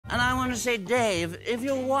want to say, Dave, if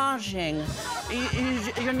you're watching,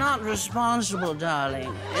 you're not responsible,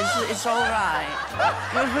 darling. It's all right.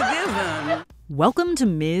 You're forgiven. Welcome to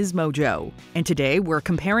MsMojo, and today we're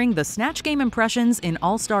comparing the Snatch Game impressions in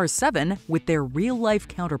All Stars 7 with their real-life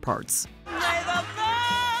counterparts. May the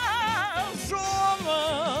best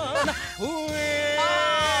woman win.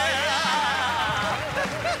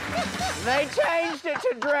 They changed it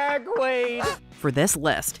to drag queen. For this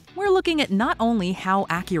list, we're looking at not only how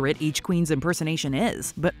accurate each queen's impersonation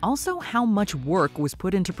is, but also how much work was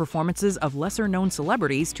put into performances of lesser-known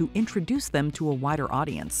celebrities to introduce them to a wider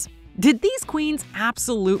audience. Did these queens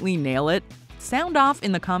absolutely nail it? Sound off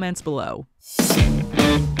in the comments below.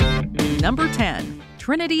 Number 10.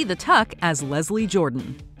 Trinity the Tuck as Leslie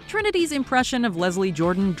Jordan. Trinity's impression of Leslie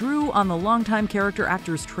Jordan drew on the longtime character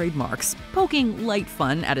actor's trademarks, poking light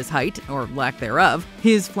fun at his height, or lack thereof,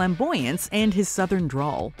 his flamboyance, and his southern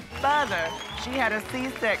drawl. Mother, she had a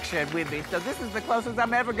C-section with me, so this is the closest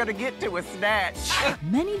I'm ever gonna get to a snatch.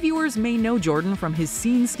 Many viewers may know Jordan from his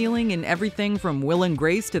scene stealing in everything from Will and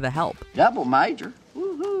Grace to The Help. Double major.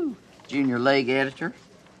 Woohoo. Junior league editor.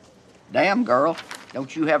 Damn, girl.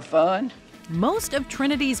 Don't you have fun? Most of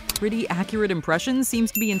Trinity's pretty accurate impressions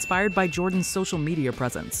seems to be inspired by Jordan's social media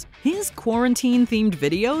presence. His quarantine-themed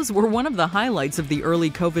videos were one of the highlights of the early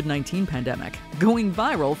COVID-19 pandemic, going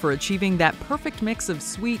viral for achieving that perfect mix of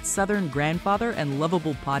sweet southern grandfather and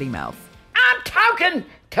lovable potty mouth. I'm talking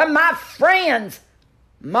to my friends.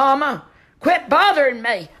 Mama, quit bothering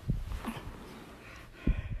me.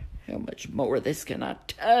 How much more of this can I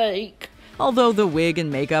take? Although the wig and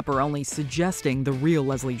makeup are only suggesting the real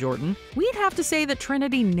Leslie Jordan, we'd have to say that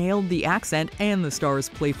Trinity nailed the accent and the star's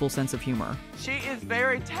playful sense of humor. She is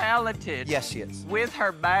very talented. Yes, she is. With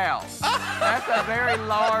her mouth. That's a very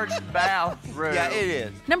large mouth, Rue. Yeah, it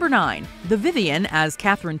is. Number 9. The Vivienne as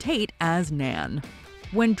Catherine Tate as Nan.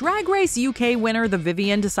 When Drag Race UK winner The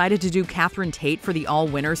Vivienne decided to do Catherine Tate for the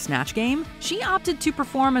all-winner Snatch Game, she opted to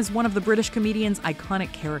perform as one of the British comedian's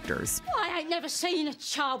iconic characters. I ain't never seen a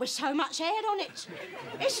child with so much hair on it.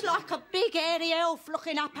 It's like a big hairy elf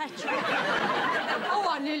looking up at you. Oh,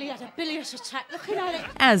 I nearly had a bilious attack looking at it.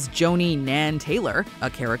 As Joni Nan Taylor, a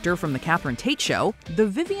character from the Catherine Tate show, The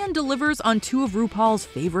Vivienne delivers on two of RuPaul's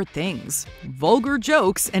favorite things: vulgar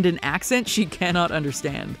jokes and an accent she cannot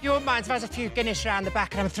understand. You wouldn't mind if there's a few Guinness round the back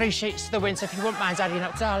and I'm 3 sheets to the wind, so if you wouldn't mind adding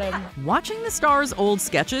up, darling. Watching the star's old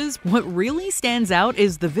sketches, what really stands out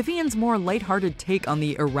is the Vivienne's more lighthearted take on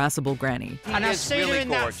the irascible granny. And I've seen really her in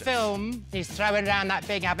gorgeous. that film. He's throwing around that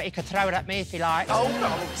big hammer. He could throw it at me if he liked. Oh,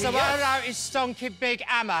 no. So what I wrote is stonky big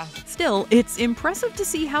hammer. Still, it's impressive to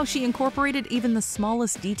see how she incorporated even the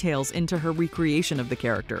smallest details into her recreation of the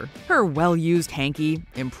character. Her well-used hanky,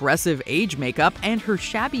 impressive age makeup, and her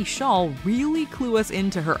shabby shawl really clue us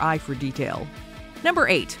into her eye for detail. Number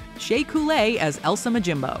 8. Shea Coulee as Elsa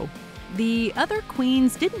Majimbo. The other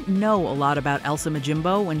queens didn't know a lot about Elsa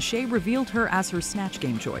Majimbo when Shea revealed her as her Snatch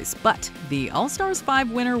Game choice, but the All Stars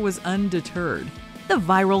 5 winner was undeterred. The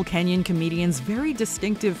viral Kenyan comedian's very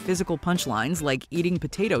distinctive physical punchlines, like eating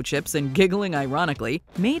potato chips and giggling ironically,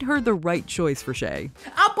 made her the right choice for Shea.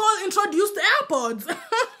 Apple introduced AirPods. So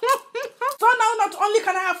now not only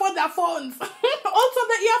can I afford their phones, also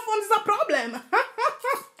the earphones is a problem.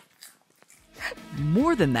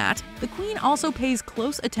 More than that, the queen also pays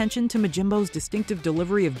close attention to Majimbo's distinctive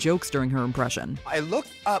delivery of jokes during her impression. I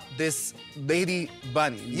looked up this lady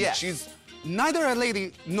bunny. Yeah. She's neither a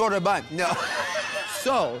lady nor a bunny. No.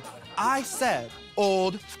 So I said,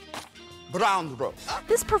 old brown rope.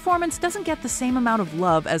 This performance doesn't get the same amount of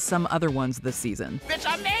love as some other ones this season. Bitch,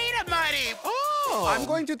 I made it, money. I'm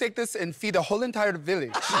going to take this and feed the whole entire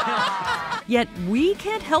village. Yet we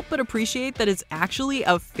can't help but appreciate that it's actually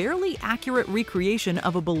a fairly accurate recreation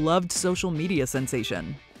of a beloved social media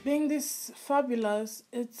sensation. Being this fabulous,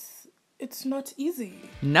 it's not easy.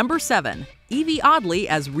 Number 7. Yvie Oddly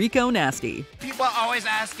as Rico Nasty. People are always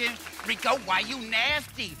asking, Rico, why you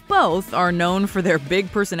nasty? Both are known for their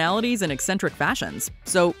big personalities and eccentric fashions,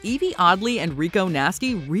 so Yvie Oddly and Rico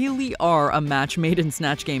Nasty really are a match made in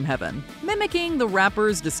Snatch Game heaven. Mimicking the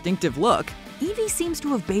rapper's distinctive look, Yvie seems to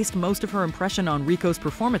have based most of her impression on Rico's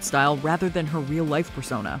performance style rather than her real-life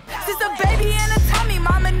persona. Since a baby in a tummy,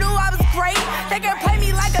 mama knew I was great. They can play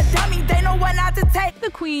me like a dummy, they know what not to take.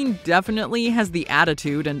 The queen definitely has the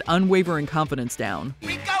attitude and unwavering confidence down.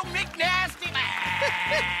 Rico McNasty.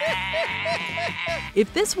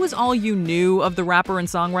 If this was all you knew of the rapper and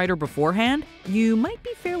songwriter beforehand, you might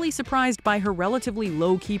be fairly surprised by her relatively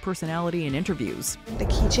low-key personality in interviews. The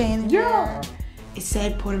keychain. Yeah. it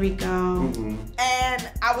said Puerto Rico. And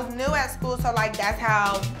I was new at school, so like that's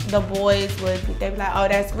how the boys they'd be like, oh,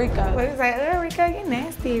 that's Rico. But it's like, oh, Rico, you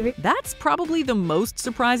nasty. That's probably the most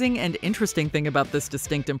surprising and interesting thing about this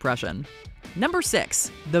distinct impression. Number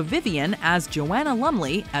 6, the Vivian as Joanna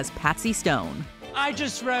Lumley as Patsy Stone. I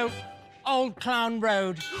just wrote Old Clown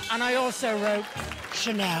Road, and I also wrote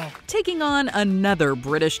Chanel. Taking on another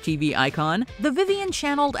British TV icon, the Vivian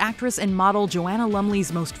channeled actress and model Joanna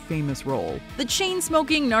Lumley's most famous role. The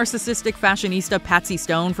chain-smoking, narcissistic fashionista Patsy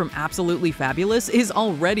Stone from Absolutely Fabulous is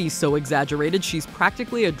already so exaggerated she's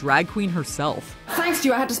practically a drag queen herself. Thanks to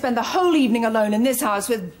you, I had to spend the whole evening alone in this house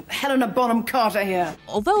with Helena Bonham Carter here.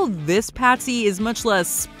 Although this Patsy is much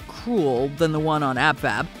less cruel than the one on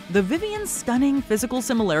AbFab, the Vivian's stunning physical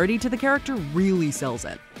similarity to the character really sells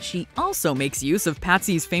it. She also makes use of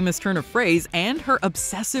Patsy's famous turn of phrase and her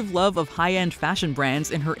obsessive love of high-end fashion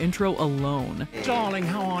brands in her intro alone. Darling,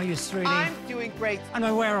 how are you, sweetie? I'm doing great. I'm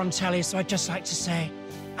aware on telly, so I'd just like to say,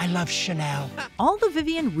 I love Chanel. All the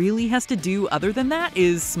Vivian really has to do other than that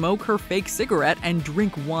is smoke her fake cigarette and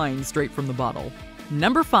drink wine straight from the bottle.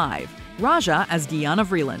 Number 5, Raja as Diana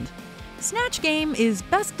Vreeland. Snatch Game is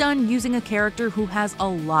best done using a character who has a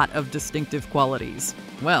lot of distinctive qualities.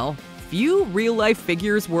 Well, few real-life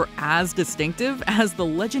figures were as distinctive as the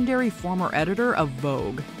legendary former editor of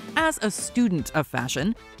Vogue. As a student of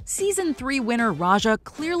fashion, Season 3 winner Raja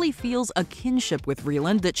clearly feels a kinship with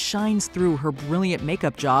Vreeland that shines through her brilliant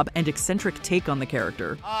makeup job and eccentric take on the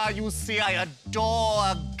character. You see, I adore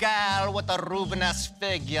a gal with a Rubenesque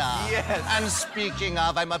figure. Yes. And speaking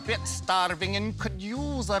of, I'm a bit starving and could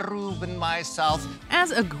use a Ruben myself.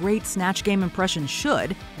 As a great Snatch Game impression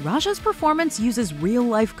should, Raja's performance uses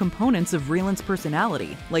real-life components of Vreeland's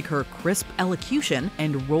personality, like her crisp elocution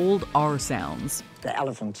and rolled R sounds. The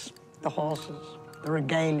elephants, the horses, the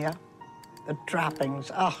regalia, the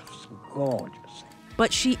trappings. Oh, it's gorgeous.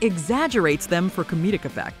 But she exaggerates them for comedic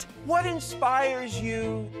effect. What inspires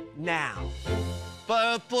you now?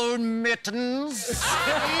 Purple mittens.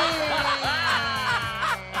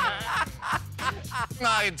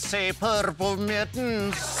 I'd say purple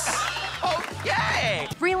mittens. Okay!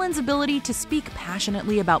 Vreeland's ability to speak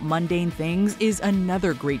passionately about mundane things is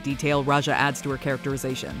another great detail Raja adds to her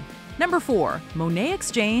characterization. Number 4, Monet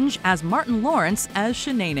Exchange as Martin Lawrence as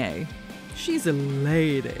Shanae. She's a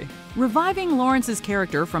lady. Reviving Lawrence's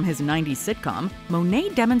character from his 90s sitcom, Monet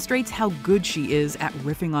demonstrates how good she is at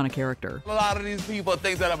riffing on a character. A lot of these people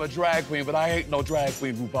think that I'm a drag queen, but I ain't no drag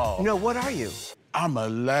queen, RuPaul. No, what are you? I'm a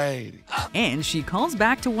lady. And she calls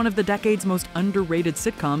back to one of the decade's most underrated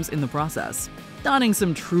sitcoms in the process. Donning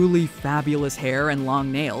some truly fabulous hair and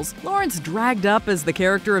long nails, Lawrence dragged up as the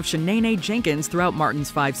character of Shanae Jenkins throughout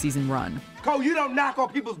Martin's 5-season run. Cole, you don't knock on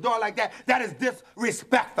people's door like that. That is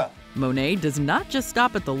disrespectful. Monet does not just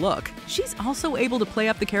stop at the look. She's also able to play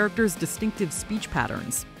up the character's distinctive speech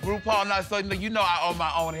patterns. RuPaul, not so you know I own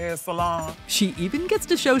my own hair salon. She even gets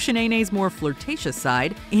to show Shanae's more flirtatious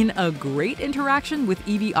side in a great interaction with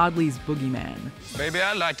Yvie Oddly's Boogeyman. Baby,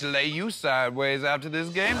 I'd like to lay you sideways after this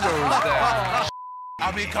game goes down.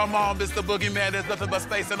 I mean, come on, Mr. Boogeyman, there's nothing but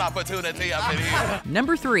space and opportunity up in here.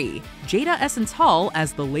 Number 3, Jada Essence Hall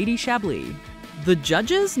as the Lady Chablis. The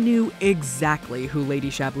judges knew exactly who Lady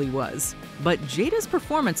Chablis was, but Jada's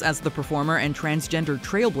performance as the performer and transgender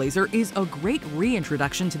trailblazer is a great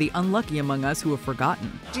reintroduction to the unlucky among us who have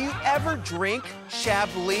forgotten. Do you ever drink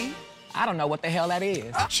Chablis? I don't know what the hell that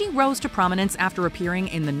is. She rose to prominence after appearing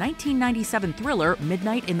in the 1997 thriller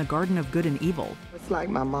Midnight in the Garden of Good and Evil. It's like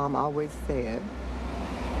my mom always said,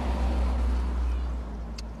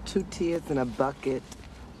 2 tears in a bucket,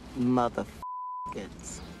 motherfuckers.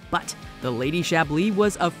 But the Lady Chablis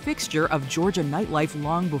was a fixture of Georgia nightlife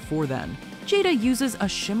long before then. Jada uses a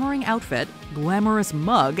shimmering outfit, glamorous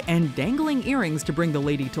mug, and dangling earrings to bring the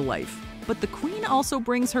lady to life. But the queen also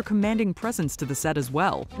brings her commanding presence to the set as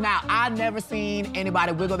well. Now, I've never seen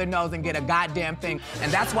anybody wiggle their nose and get a goddamn thing,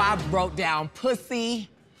 and that's why I wrote down pussy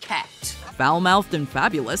cat. Foul-mouthed and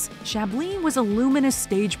fabulous, Chablis was a luminous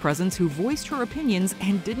stage presence who voiced her opinions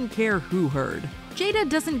and didn't care who heard. Jada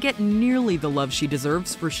doesn't get nearly the love she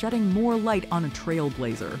deserves for shedding more light on a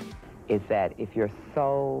trailblazer. Is that if your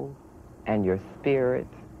soul and your spirit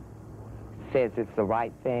says it's the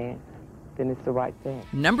right thing, then it's the right thing.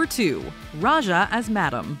 Number 2, Raja as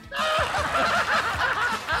Madam.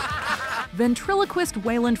 Ventriloquist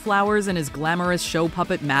Wayland Flowers and his glamorous show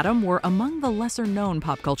puppet Madam were among the lesser-known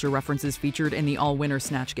pop culture references featured in the all-winner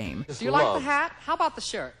Snatch Game. Do you like the hat? How about the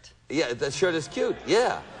shirt? Yeah, the shirt is cute,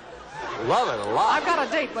 yeah. Love it a lot. I've got a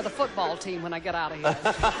date with a football team when I get out of here.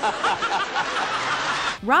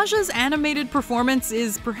 Raja's animated performance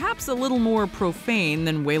is perhaps a little more profane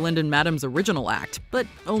than Wayland and Madam's original act, but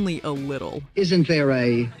only a little. Isn't there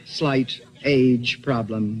a slight age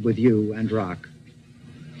problem with you and Rock?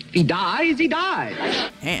 If he dies, he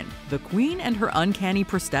dies. And the Queen and her uncanny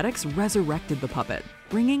prosthetics resurrected the puppet,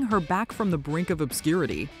 bringing her back from the brink of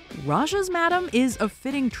obscurity. Raja's Madam is a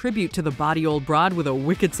fitting tribute to the body old broad with a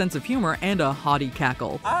wicked sense of humor and a haughty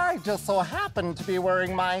cackle. I just so happen to be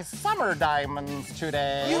wearing my summer diamonds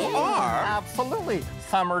today. You are? Absolutely.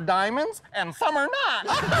 Summer diamonds and summer not.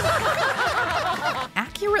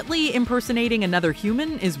 Accurately impersonating another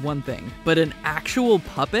human is one thing, but an actual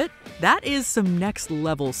puppet? That is some next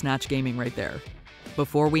level Snatch gaming right there.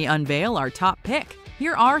 Before we unveil our top pick,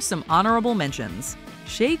 here are some honorable mentions.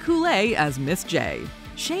 Shea Coulee as Miss J.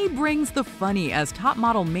 Shea brings the funny as top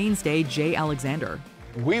model mainstay Jay Alexander.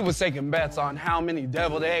 We was taking bets on how many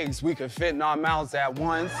deviled eggs we could fit in our mouths at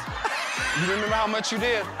once. You remember how much you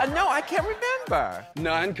did? No, I can't remember.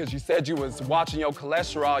 None, because you said you was watching your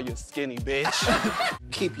cholesterol, you skinny bitch.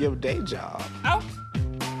 Keep your day job.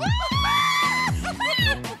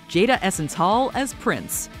 Jada Essence Hall as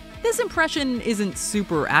Prince. This impression isn't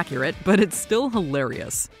super accurate, but it's still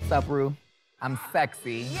hilarious. What's up, Rue? I'm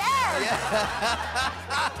sexy.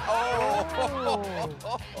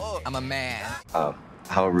 I'm a man.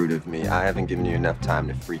 How rude of me. I haven't given you enough time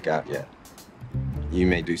to freak out yet. You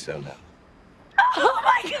may do so now. Oh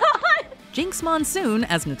my God! Jinx Monsoon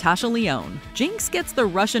as Natasha Lyonne. Jinx gets the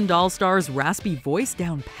Russian doll star's raspy voice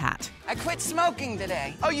down pat. I quit smoking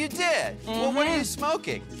today. Oh, you did? Well, what are you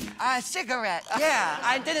smoking? A cigarette. Yeah,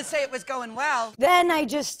 I didn't say it was going well. Then I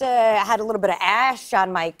just had a little bit of ash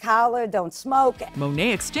on my collar, don't smoke.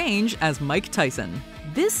 Monet Exchange as Mike Tyson.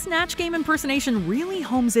 This Snatch Game impersonation really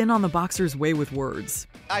homes in on the boxer's way with words.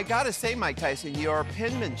 I gotta say, Mike Tyson, your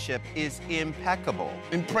penmanship is impeccable.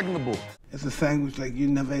 Impregnable. It's a sandwich like you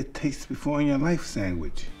never had tasted before in your life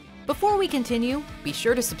sandwich. Before we continue, be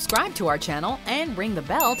sure to subscribe to our channel and ring the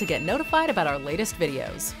bell to get notified about our latest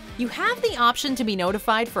videos. You have the option to be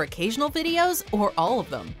notified for occasional videos or all of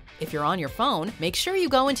them. If you're on your phone, make sure you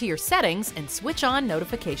go into your settings and switch on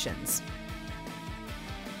notifications.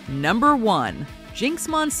 Number 1. Jinx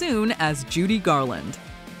Monsoon as Judy Garland.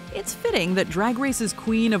 It's fitting that Drag Race's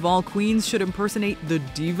queen of all queens should impersonate the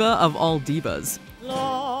diva of all divas.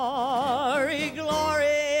 Glory,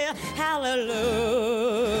 glory, hallelujah.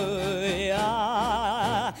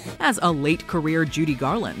 As a late career Judy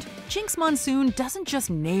Garland, Jinx Monsoon doesn't just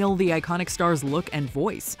nail the iconic star's look and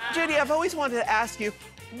voice. Judy, I've always wanted to ask you,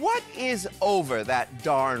 what is over that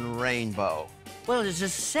darn rainbow? Well, it's a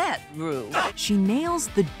set, Rue. She nails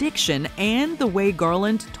the diction and the way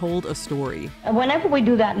Garland told a story. Whenever we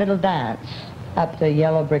do that little dance up the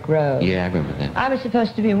yellow brick road. Yeah, I remember that. I was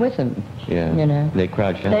supposed to be with them. Yeah. You know. They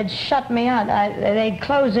crouch out. They'd shut me out. They'd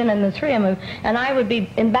close in and the three of them, and I would be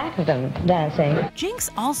in back of them dancing. Jinx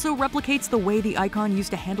also replicates the way the icon used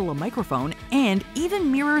to handle a microphone and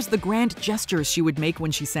even mirrors the grand gestures she would make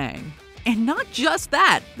when she sang. And not just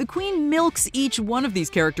that, the Queen milks each one of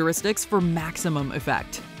these characteristics for maximum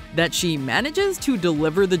effect. That she manages to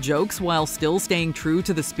deliver the jokes while still staying true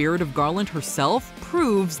to the spirit of Garland herself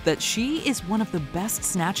proves that she is one of the best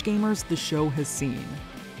Snatch gamers the show has seen.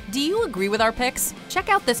 Do you agree with our picks? Check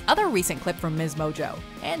out this other recent clip from MsMojo.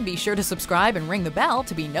 And be sure to subscribe and ring the bell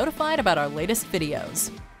to be notified about our latest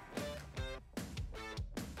videos.